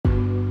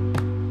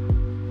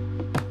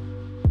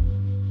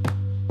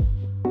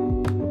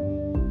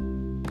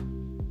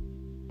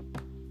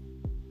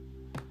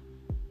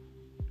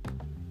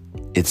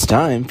It's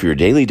time for your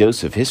daily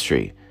dose of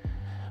history.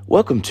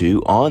 Welcome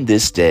to On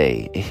This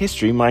Day, a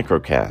history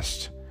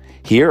microcast.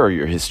 Here are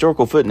your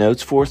historical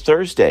footnotes for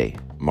Thursday,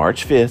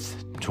 March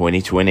 5th,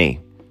 2020.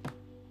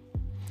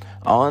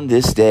 On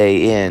this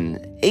day in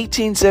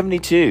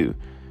 1872,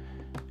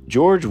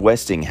 George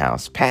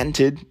Westinghouse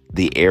patented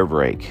the air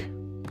brake.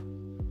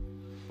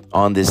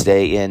 On this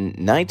day in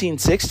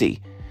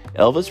 1960,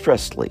 Elvis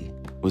Presley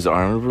was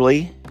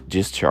honorably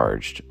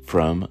discharged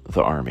from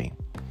the Army.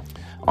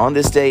 On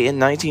this day in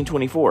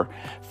 1924,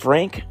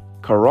 Frank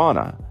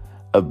Corona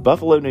of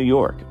Buffalo, New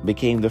York,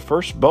 became the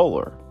first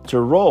bowler to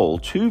roll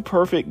 2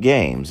 perfect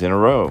games in a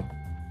row.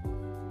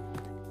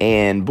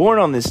 And born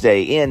on this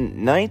day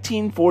in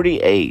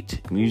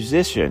 1948,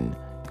 musician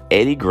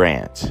Eddie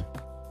Grant.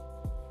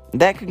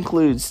 That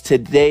concludes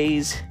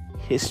today's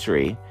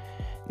history.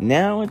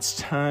 Now it's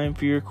time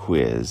for your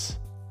quiz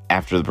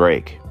after the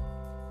break.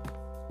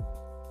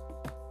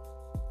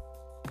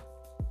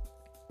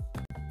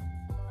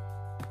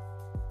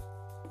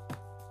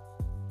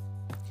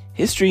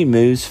 History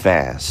moves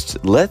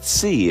fast. Let's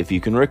see if you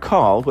can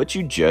recall what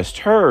you just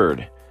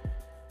heard.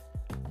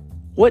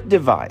 What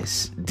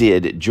device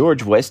did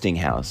George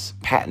Westinghouse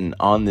patent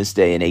on this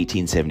day in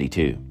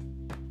 1872?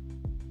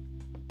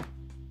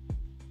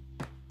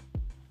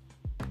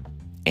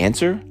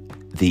 Answer: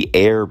 the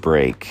air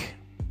brake.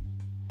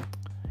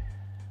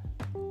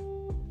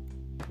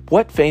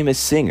 What famous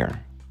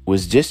singer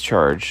was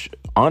discharged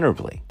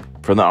honorably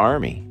from the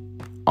Army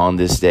on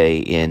this day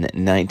in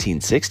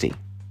 1960?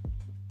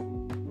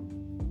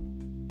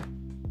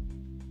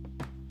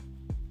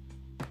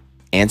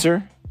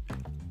 Answer: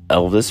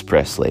 Elvis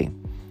Presley.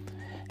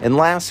 And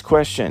last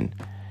question,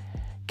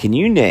 can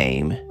you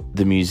name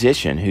the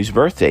musician whose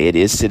birthday it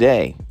is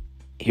today?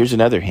 Here's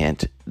another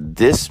hint.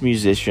 This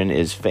musician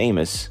is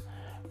famous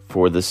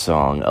for the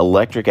song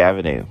Electric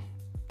Avenue.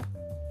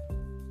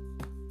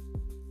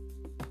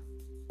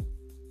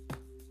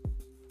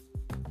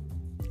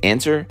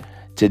 Answer: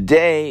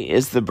 today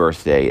is the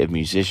birthday of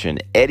musician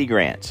Eddie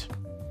Grant.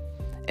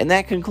 And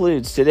that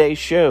concludes today's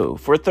show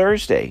for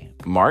Thursday,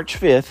 March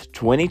 5th,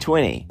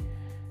 2020.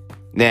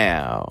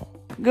 Now,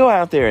 go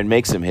out there and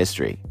make some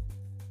history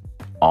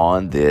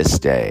on this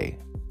day.